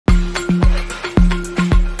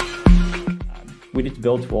we need to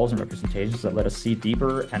build tools and representations that let us see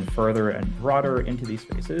deeper and further and broader into these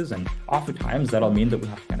spaces. And oftentimes that'll mean that we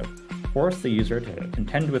have to kind of force the user to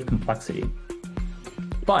contend with complexity.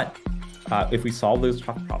 But if we solve those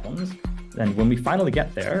tough problems, then when we finally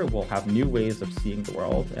get there, we'll have new ways of seeing the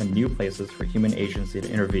world and new places for human agency to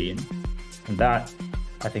intervene. And that,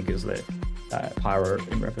 I think, is the power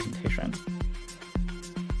in representation.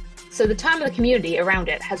 So the term of the community around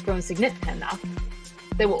it has grown significant enough.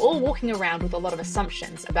 They were all walking around with a lot of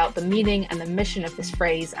assumptions about the meaning and the mission of this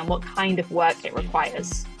phrase and what kind of work it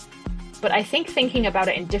requires. But I think thinking about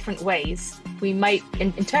it in different ways, we might,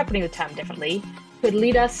 interpreting the term differently, could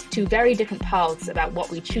lead us to very different paths about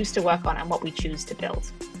what we choose to work on and what we choose to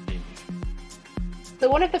build. So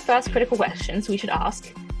one of the first critical questions we should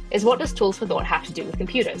ask is, what does tools for thought have to do with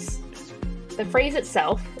computers? The phrase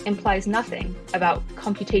itself implies nothing about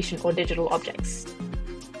computation or digital objects.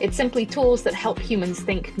 It's simply tools that help humans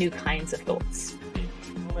think new kinds of thoughts.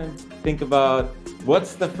 Think about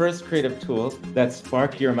what's the first creative tool that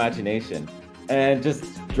sparked your imagination, and just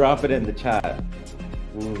drop it in the chat.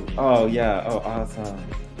 Ooh. Oh yeah, oh awesome.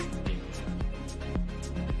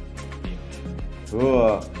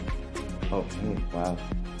 Cool. Oh, wow.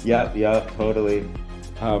 Yep, totally.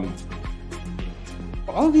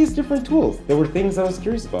 All these different tools. There were things I was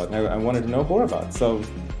curious about and I wanted to know more about. So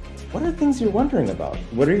what are things you're wondering about?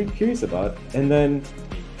 What are you curious about? And then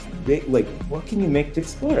what can you make to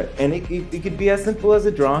explore it? And it could be as simple as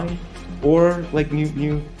a drawing or like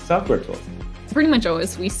new software tools. Pretty much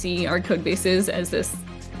always we see our code bases as this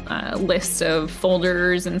list of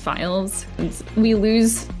folders and files. And we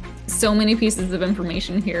lose so many pieces of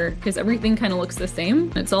information here because everything kind of looks the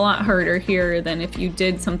same. It's a lot harder here than if you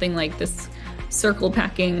did something like this circle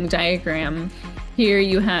packing diagram. Here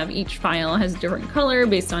you have each file has a different color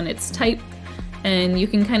based on its type, and you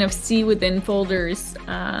can kind of see within folders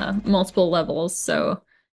multiple levels. So